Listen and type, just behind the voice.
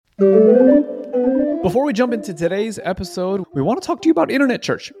Before we jump into today's episode, we want to talk to you about Internet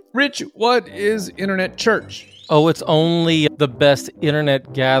Church. Rich, what is Internet Church? Oh, it's only the best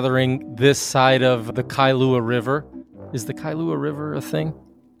internet gathering this side of the Kailua River. Is the Kailua River a thing?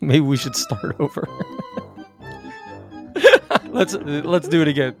 Maybe we should start over. Let's do it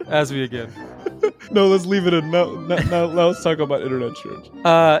again. Ask me again. No, let's leave it in. Now let's talk about Internet Church.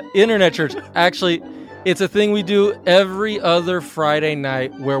 Internet Church. Actually, it's a thing we do every other Friday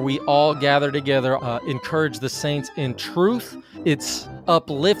night where we all gather together, encourage the saints in truth. It's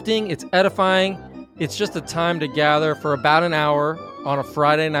uplifting. It's edifying. It's just a time to gather for about an hour on a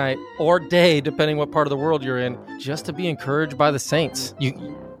Friday night or day, depending what part of the world you're in, just to be encouraged by the saints.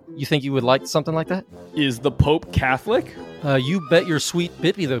 You think you would like something like that? Is the Pope Catholic? You bet your sweet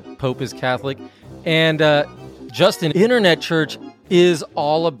bippy the Pope is Catholic. And Justin, Internet Church is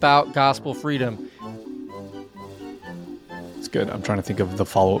all about gospel freedom. It's good. I'm trying to think of the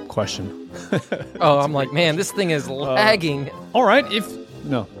follow-up question. I'm like, man, this thing is lagging. All right.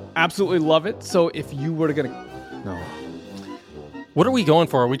 Absolutely love it. So if you were to No. What are we going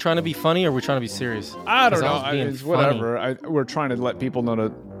for? Are we trying to be funny or are we trying to be serious? I don't know. It's whatever. We're trying to let people know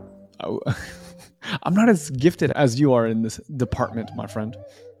to... I'm not as gifted as you are in this department, my friend.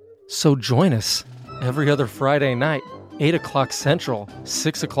 So join us every other Friday night, 8 o'clock Central,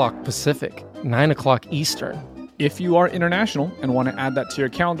 6 o'clock Pacific, 9 o'clock Eastern. If you are international and want to add that to your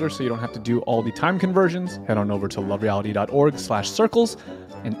calendar so you don't have to do all the time conversions, head on over to lovereality.org/circles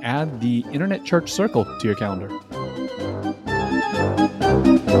and add the Internet Church Circle to your calendar.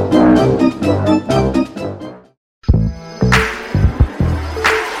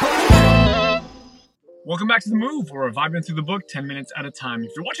 Welcome back to The Move, where we're vibing through the book 10 minutes at a time. If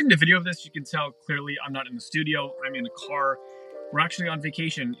you're watching the video of this, you can tell clearly I'm not in the studio. I'm in a car. We're actually on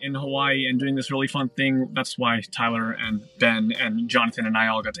vacation in Hawaii and doing this really fun thing. That's why Tyler and Ben and Jonathan and I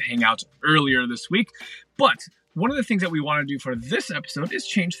all got to hang out earlier this week. But one of the things that we want to do for this episode is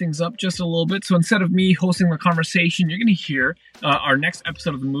change things up just a little bit. So instead of me hosting the conversation, you're going to hear our next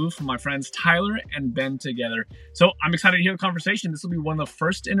episode of The Move from my friends Tyler and Ben together. So I'm excited to hear the conversation. This will be one of the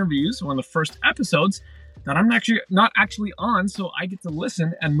first interviews, one of the first episodes that I'm not actually on, so I get to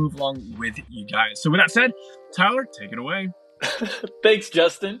listen and move along with you guys. So with that said, Tyler, take it away. Thanks,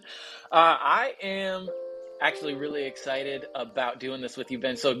 Justin. I am actually really excited about doing this with you,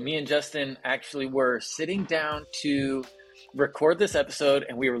 Ben. So me and Justin actually were sitting down to record this episode,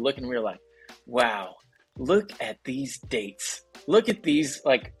 and we were like, wow, look at these dates. Look at these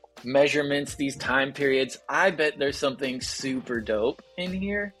measurements, these time periods. I bet there's something super dope in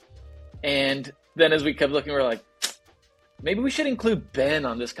here. And then as we kept looking, we're like, maybe we should include Ben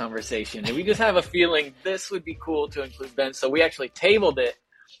on this conversation. And we just have a feeling this would be cool to include Ben. So we actually tabled it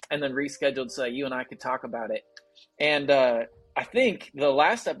and then rescheduled so you and I could talk about it. And I think the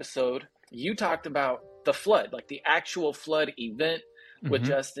last episode, you talked about the flood, like the actual flood event with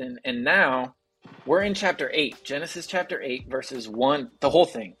Justin. And now we're in chapter 8, Genesis chapter 8, verses 1, the whole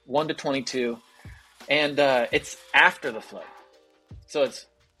thing, 1 to 22. And it's after the flood. So it's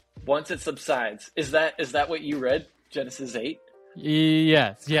once it subsides. Is that what you read? Genesis 8?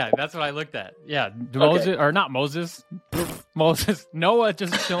 Yes, yeah, that's what I looked at. Yeah, Moses. Noah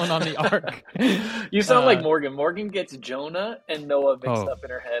just chilling on the ark. You sound like Morgan. Morgan gets Jonah and Noah mixed up in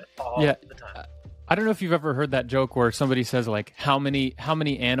her head all the time. I don't know if you've ever heard that joke where somebody says like, how many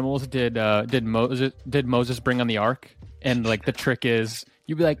animals did Moses bring on the ark? And like the trick is,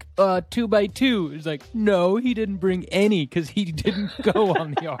 you'd be like, 2 by 2. It's like, no, he didn't bring any because he didn't go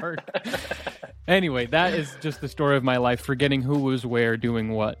on the ark. Anyway, that is just the story of my life, forgetting who was where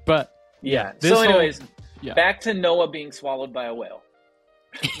doing what. But yeah. So anyways, back to Noah being swallowed by a whale.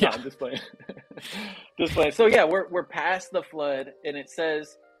 No, I'm just playing. Just playing. So yeah, we're past the flood, and it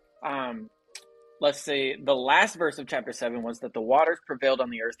says, let's say the last verse of chapter 7 was that the waters prevailed on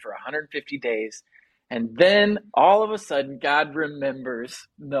the earth for 150 days. And then all of a sudden, God remembers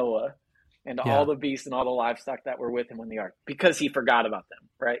Noah and all the beasts and all the livestock that were with him on the ark because he forgot about them,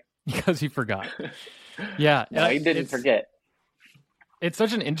 right? Because he forgot. Yeah. No, he didn't forget. It's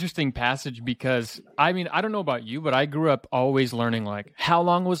such an interesting passage because, I mean, I don't know about you, but I grew up always learning, like, how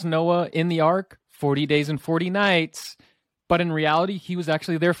long was Noah in the ark? 40 days and 40 nights. But in reality, he was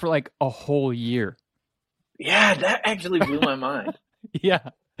actually there for like a whole year. Yeah, that actually blew my mind. Yeah.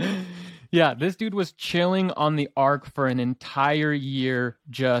 Yeah, this dude was chilling on the ark for an entire year,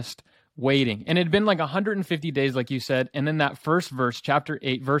 just waiting. And it had been like 150 days, like you said. And then that first verse, chapter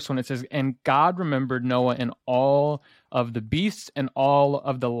 8, verse 1, it says, and God remembered Noah and all of the beasts and all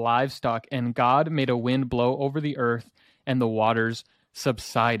of the livestock. And God made a wind blow over the earth and the waters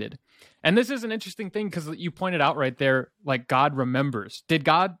subsided. And this is an interesting thing because you pointed out right there, like God remembers. Did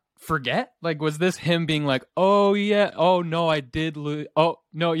God forget? Like, was this him being like, oh yeah, oh no, I did lose. Oh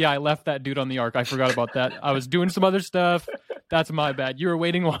no, yeah, I left that dude on the ark. I forgot about that. I was doing some other stuff. That's my bad. You were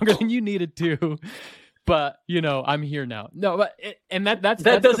waiting longer than you needed to, but I'm here now. No, but that's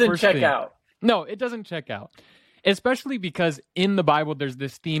doesn't the first check thing. out. No, it doesn't check out. Especially because in the Bible, there's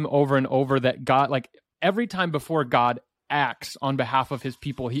this theme over and over that God, like every time before God acts on behalf of his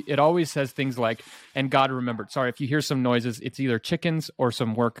people, it always says things like, and God remembered. Sorry, if you hear some noises, it's either chickens or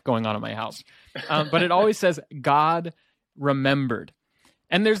some work going on in my house. But it always says God remembered.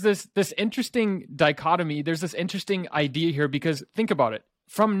 And there's this interesting dichotomy. There's this interesting idea here, because think about it.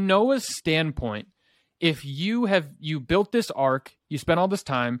 From Noah's standpoint, if you built this ark, you spent all this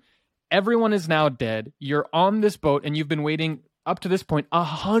time, everyone is now dead, you're on this boat, and you've been waiting up to this point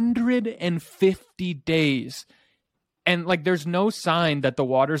 150 days. And like, there's no sign that the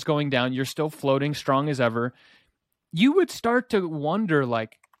water's going down. You're still floating strong as ever. You would start to wonder,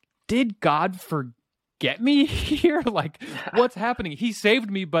 like, did God forget me here? Like, what's happening? He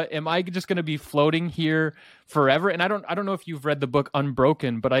saved me, but am I just going to be floating here forever? And I don't know if you've read the book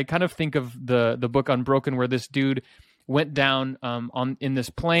Unbroken, but I kind of think of the book Unbroken, where this dude went down in this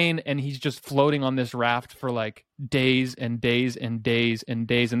plane, and he's just floating on this raft for like days and days and days and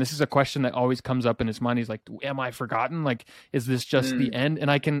days. And this is a question that always comes up in his mind. He's like, am I forgotten? Like, is this just the end?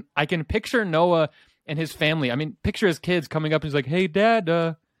 And I can picture Noah and his family. I mean, picture his kids coming up and he's like, hey dad,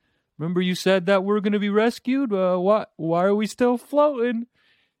 remember you said that we're going to be rescued? Why are we still floating?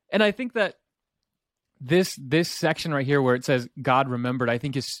 And I think that this section right here where it says God remembered, I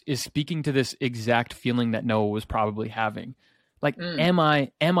think is speaking to this exact feeling that Noah was probably having. Like, am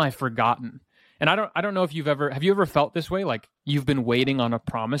I forgotten? And I don't know if have you ever felt this way? Like, you've been waiting on a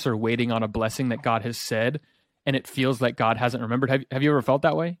promise or waiting on a blessing that God has said, and it feels like God hasn't remembered. Have you ever felt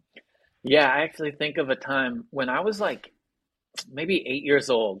that way? Yeah, I actually think of a time when I was like maybe 8 years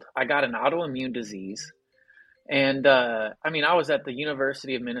old. I got an autoimmune disease. And I was at the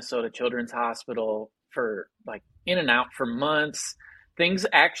University of Minnesota Children's Hospital for like in and out for months. Things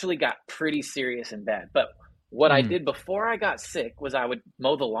actually got pretty serious and bad. But what I did before I got sick was I would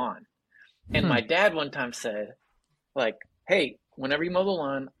mow the lawn. And my dad one time said, like, hey, whenever you mow the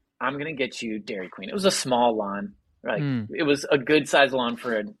lawn, I'm going to get you Dairy Queen. It was a small lawn. Like, it was a good sized lawn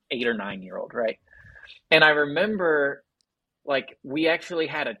for an 8 or 9 year old, right? And I remember, like, we actually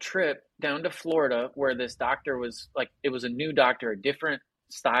had a trip down to Florida where this doctor was like, it was a new doctor, a different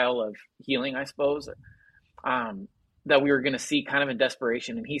style of healing, I suppose, that we were going to see kind of in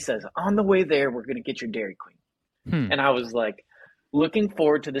desperation. And he says, on the way there, we're going to get your Dairy Queen. And I was like looking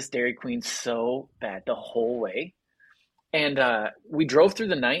forward to this Dairy Queen so bad the whole way. And we drove through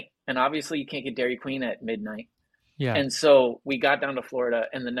the night, and obviously you can't get Dairy Queen at midnight. Yeah. And so we got down to Florida,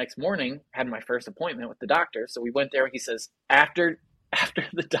 and the next morning had my first appointment with the doctor. So we went there. He says, after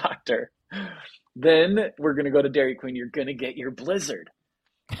the doctor, then we're going to go to Dairy Queen. You're going to get your Blizzard.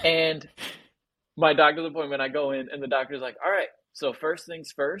 And my doctor's appointment, I go in, and the doctor's like, all right, so first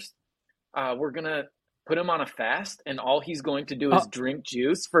things first, we're going to put him on a fast, and all he's going to do is drink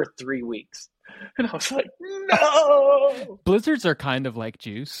juice for 3 weeks. And I was like, no! Blizzards are kind of like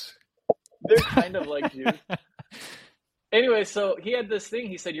juice. They're kind of like juice. Anyway, so he had this thing.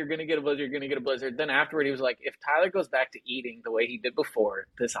 He said, you're going to get a Blizzard, you're going to get a Blizzard. Then afterward, he was like, if Tyler goes back to eating the way he did before,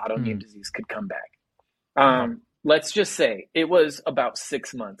 this autoimmune disease could come back. Let's just say it was about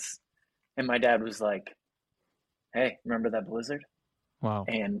 6 months. And my dad was like, hey, remember that Blizzard? Wow.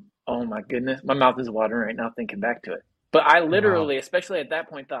 And oh my goodness, my mouth is watering right now thinking back to it. But I literally, especially at that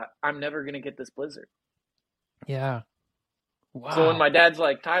point, thought, I'm never going to get this Blizzard. Yeah. Wow. So when my dad's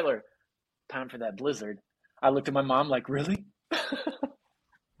like, Tyler, time for that Blizzard, I looked at my mom like, really?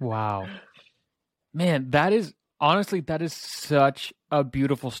 Wow. Man, that is such a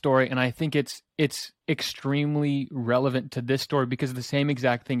beautiful story. And I think it's extremely relevant to this story because the same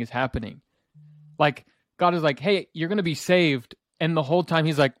exact thing is happening. Like, God is like, hey, you're going to be saved. And the whole time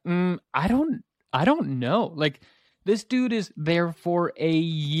he's like, I don't know. Like, this dude is there for a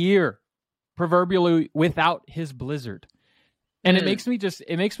year, proverbially without his Blizzard. And it makes me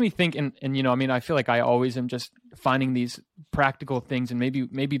think, and I feel like I always am just finding these practical things, and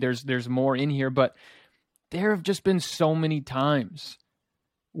maybe there's more in here, but there have just been so many times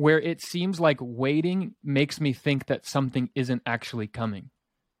where it seems like waiting makes me think that something isn't actually coming.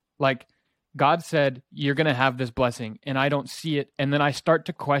 Like, God said, you're going to have this blessing, and I don't see it, and then I start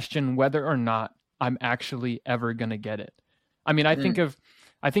to question whether or not I'm actually ever going to get it. I mean, I think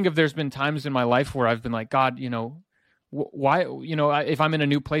of there's been times in my life where I've been like, God, why, if I'm in a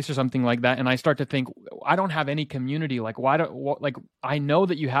new place or something like that, and I start to think, I don't have any community. Like, I know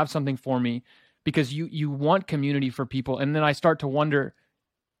that you have something for me because you want community for people. And then I start to wonder,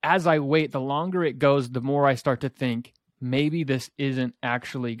 as I wait, the longer it goes, the more I start to think maybe this isn't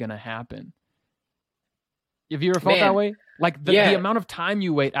actually going to happen. Have you ever felt that way? Like the amount of time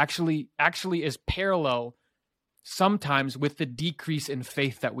you wait actually is parallel sometimes with the decrease in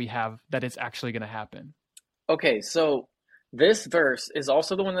faith that we have that it's actually going to happen. Okay, so this verse is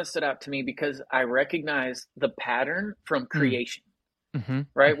also the one that stood out to me because I recognize the pattern from creation,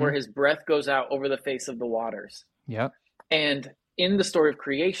 right? Where his breath goes out over the face of the waters. Yeah. And in the story of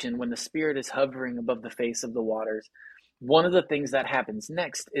creation, when the Spirit is hovering above the face of the waters, one of the things that happens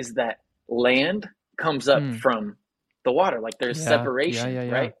next is that land comes up from the water. Like there's separation,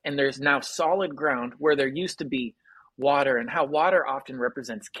 right? And there's now solid ground where there used to be water, and how water often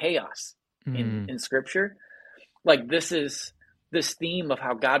represents chaos in Scripture. Like this is this theme of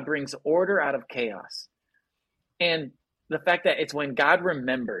how God brings order out of chaos. And the fact that it's when God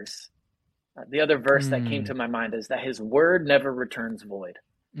remembers, the other verse that came to my mind is that his word never returns void.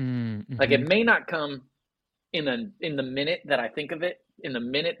 Like it may not come in the minute that I think of it, in the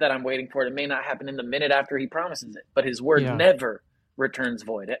minute that I'm waiting for it. It may not happen in the minute after he promises it, but his word never returns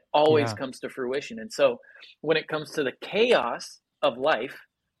void. It always comes to fruition. And so when it comes to the chaos of life,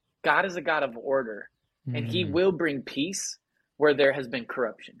 God is a God of order, and he will bring peace where there has been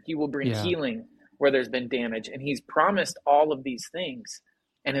corruption. He will bring healing where there's been damage. And he's promised all of these things,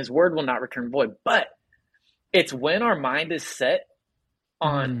 and his word will not return void. But it's when our mind is set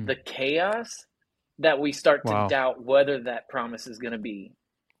on the chaos that we start to doubt whether that promise is going to be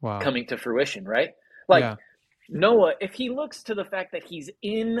coming to fruition, right? Like Noah, if he looks to the fact that he's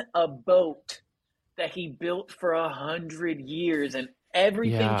in a boat that he built for 100 years and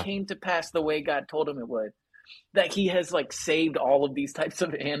everything came to pass the way God told him it would, that he has like saved all of these types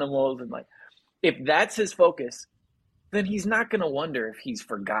of animals, and like, if that's his focus, then he's not going to wonder if he's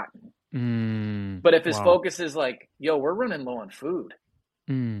forgotten. But if his focus is like, yo, we're running low on food.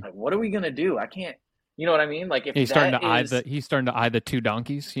 Like, what are we going to do? I can't, you know what I mean? Like if he's starting to eye the 2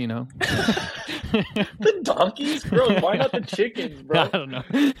 donkeys, you know. The donkeys, bro. Why not the chickens, bro? I don't know.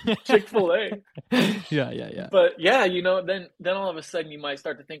 Chick-fil-A. Yeah. But yeah, you know, then all of a sudden you might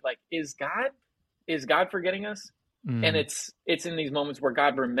start to think like, is God forgetting us? And it's in these moments where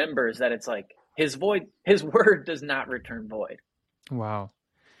God remembers that it's like his word does not return void. Wow.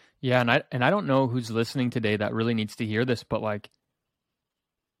 Yeah, and I don't know who's listening today that really needs to hear this, but like,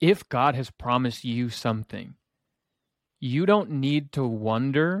 if God has promised you something, you don't need to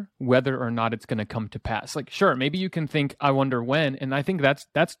wonder whether or not it's going to come to pass. Like, sure, maybe you can think, I wonder when, and I think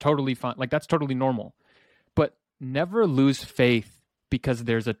that's totally fine. Like, that's totally normal. But never lose faith because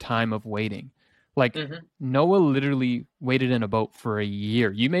there's a time of waiting. Like, Noah literally waited in a boat for a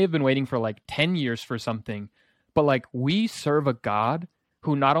year. You may have been waiting for like 10 years for something, but like, we serve a God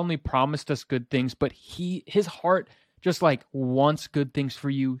who not only promised us good things, but his heart just like wants good things for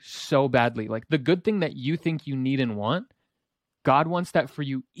you so badly. Like the good thing that you think you need and want, God wants that for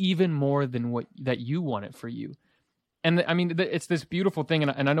you even more than that you want it for you. And I mean, it's this beautiful thing.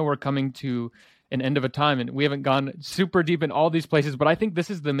 And I know we're coming to an end of a time and we haven't gone super deep in all these places, but I think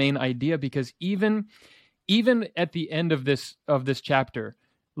this is the main idea, because even at the end of this chapter,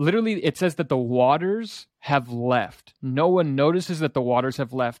 literally it says that the waters have left. Noah notices that the waters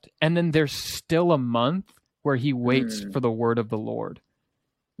have left. And then there's still a month where he waits for the word of the Lord.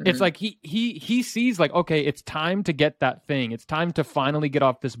 It's like he sees like, okay, it's time to get that thing. It's time to finally get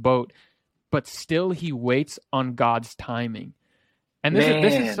off this boat. But still he waits on God's timing. And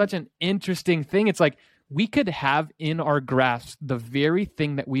this is such an interesting thing. It's like we could have in our grasp the very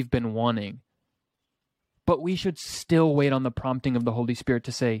thing that we've been wanting, but we should still wait on the prompting of the Holy Spirit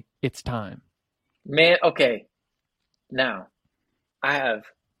to say, it's time. Man, okay. Now, I have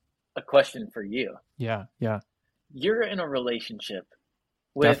a question for you. Yeah. You're in a relationship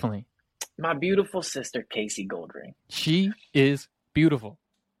with Definitely my beautiful sister, Casey Goldring. She is beautiful.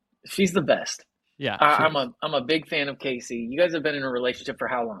 She's the best. Yeah. I'm a big fan of Casey. You guys have been in a relationship for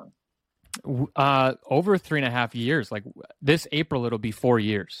how long? Over 3.5 years. Like this April, it'll be 4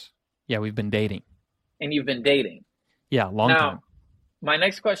 years. Yeah, we've been dating. And you've been dating? Yeah, long time. My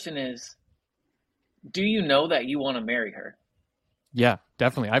next question is, do you know that you want to marry her? Yeah,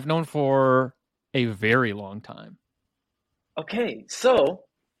 definitely. I've known for a very long time. Okay, so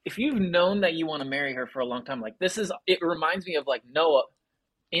if you've known that you want to marry her for a long time, like it reminds me of like Noah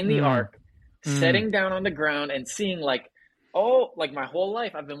in the ark, sitting down on the ground and seeing like, oh, like my whole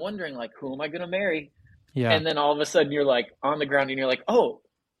life I've been wondering like, who am I going to marry? Yeah. And then all of a sudden you're like on the ground and you're like, oh,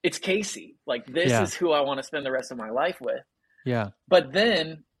 it's Casey. Like this is who I want to spend the rest of my life with. Yeah. But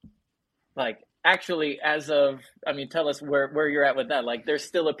then like actually tell us where you're at with that. Like there's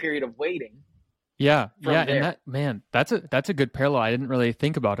still a period of waiting. Yeah, from yeah, there. and that's a good parallel. I didn't really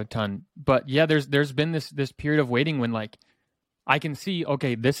think about a ton, but yeah, there's been this period of waiting when like I can see,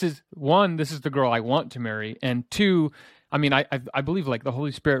 okay, this is the girl I want to marry, and two, I mean, I believe like the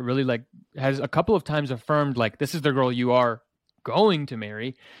Holy Spirit really like has a couple of times affirmed like this is the girl you are going to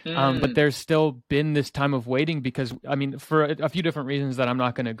marry, but there's still been this time of waiting because I mean for a few different reasons that I'm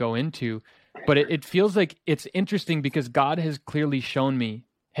not going to go into, but it feels like it's interesting because God has clearly shown me,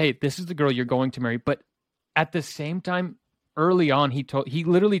 hey, this is the girl you're going to marry, but at the same time, early on, he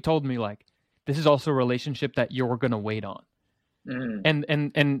literally told me like, this is also a relationship that you're going to wait on,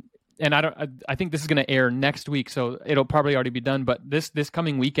 and I think this is going to air next week, so it'll probably already be done. But this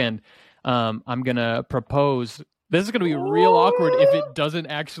coming weekend, I'm going to propose. This is going to be real awkward if it doesn't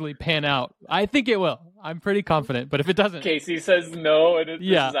actually pan out. I think it will. I'm pretty confident, but if it doesn't, Casey says no, and this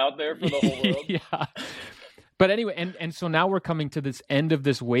is out there for the whole world. Yeah. But anyway, and so now we're coming to this end of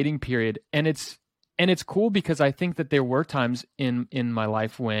this waiting period, and it's cool because I think that there were times in my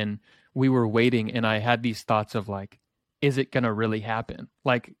life when we were waiting, and I had these thoughts of like, is it going to really happen?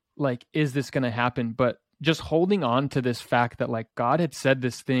 Like, is this going to happen? But just holding on to this fact that like God had said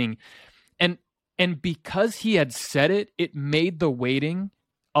this thing, and because he had said it, it made the waiting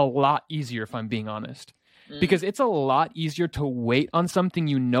a lot easier, if I'm being honest. Because it's a lot easier to wait on something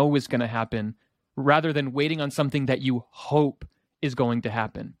you know is going to happen rather than waiting on something that you hope is going to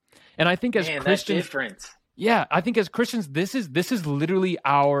happen. And I think as Christians, that difference. Yeah, I think as Christians, this is literally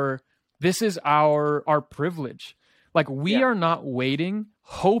our privilege. Like we are not waiting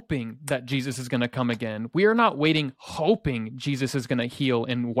hoping that Jesus is going to come again. We are not waiting hoping Jesus is going to heal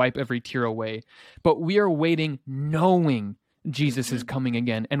and wipe every tear away, but we are waiting knowing Jesus is coming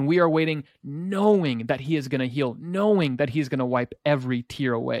again. And we are waiting knowing that he is going to heal, knowing that he's going to wipe every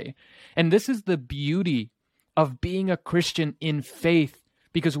tear away. And this is the beauty of being a Christian in faith,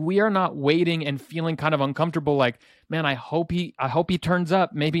 because we are not waiting and feeling kind of uncomfortable like, man, I hope he turns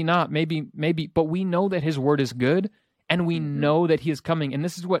up, maybe not, maybe, but we know that his word is good and we know that he is coming. And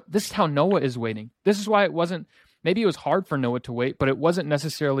this is how Noah is waiting. This is why maybe it was hard for Noah to wait, but it wasn't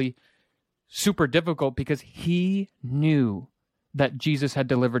necessarily super difficult because he knew that Jesus had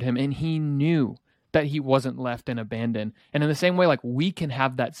delivered him and he knew that he wasn't left and abandoned. And in the same way, like we can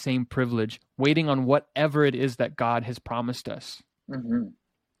have that same privilege waiting on whatever it is that God has promised us.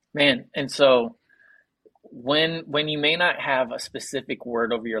 Man, and so when you may not have a specific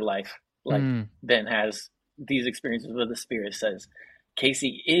word over your life, like Ben has these experiences where the Spirit says,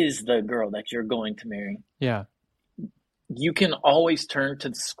 Casey is the girl that you're going to marry. Yeah. You can always turn to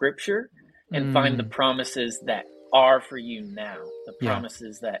the scripture and find the promises that are for you now. The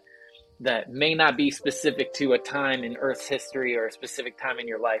promises that may not be specific to a time in Earth's history or a specific time in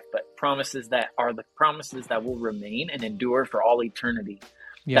your life, but promises that are the promises that will remain and endure for all eternity.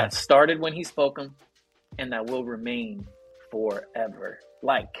 That started when he spoke them and that will remain forever.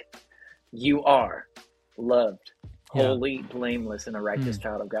 Like you are loved, holy, blameless, and a righteous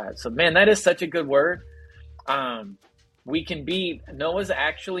child of God. So man, that is such a good word. Noah's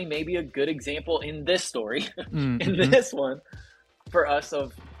actually maybe a good example in this story, in this one, for us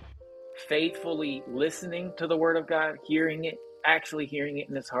of faithfully listening to the word of God, hearing it, actually hearing it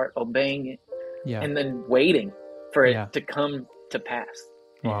in his heart, obeying it, and then waiting for it to come to pass.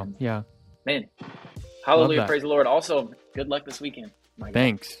 Wow. And, yeah. Man, hallelujah. Praise the Lord. Also, good luck this weekend.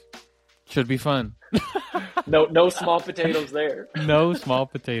 Thanks. Should be fun. No small potatoes there. No small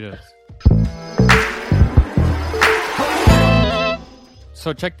potatoes.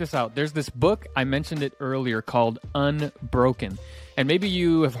 So check this out. There's this book, I mentioned it earlier, called Unbroken. And maybe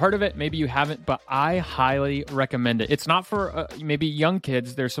you have heard of it, maybe you haven't, but I highly recommend it. It's not for maybe young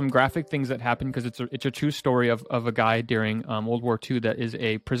kids. There's some graphic things that happen because it's a true story of a guy during World War II that is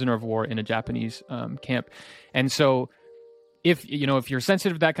a prisoner of war in a Japanese camp. And so if you're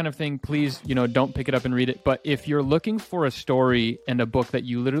sensitive to that kind of thing, please, don't pick it up and read it. But if you're looking for a story and a book that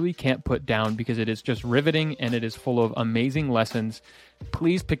you literally can't put down because it is just riveting and it is full of amazing lessons,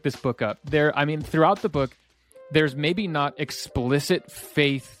 please pick this book up. Throughout the book, there's maybe not explicit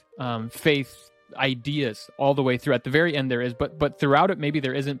faith ideas all the way through. At the very end there is, but throughout it maybe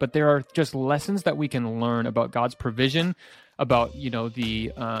there isn't. But there are just lessons that we can learn about God's provision, about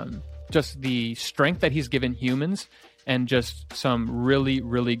just the strength that He's given humans, and just some really,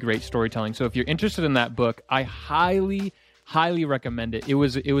 really great storytelling. So if you're interested in that book, I highly, highly recommend it. It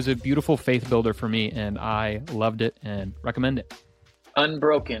was a beautiful faith builder for me, and I loved it and recommend it.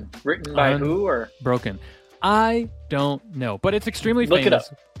 Unbroken, written by who or Broken? I don't know, but it's extremely famous. Look it up.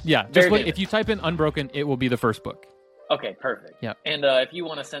 Yeah, if you type in Unbroken, it will be the first book. Okay, perfect. Yeah. And if you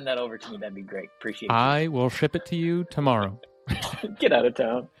want to send that over to me, that'd be great. Appreciate it. I will ship it to you tomorrow. Get out of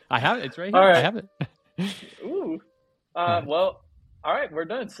town. I have it. It's right here. All right. I have it. Ooh. right. Well, all right, we're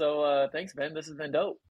done. So thanks, Ben. This has been dope.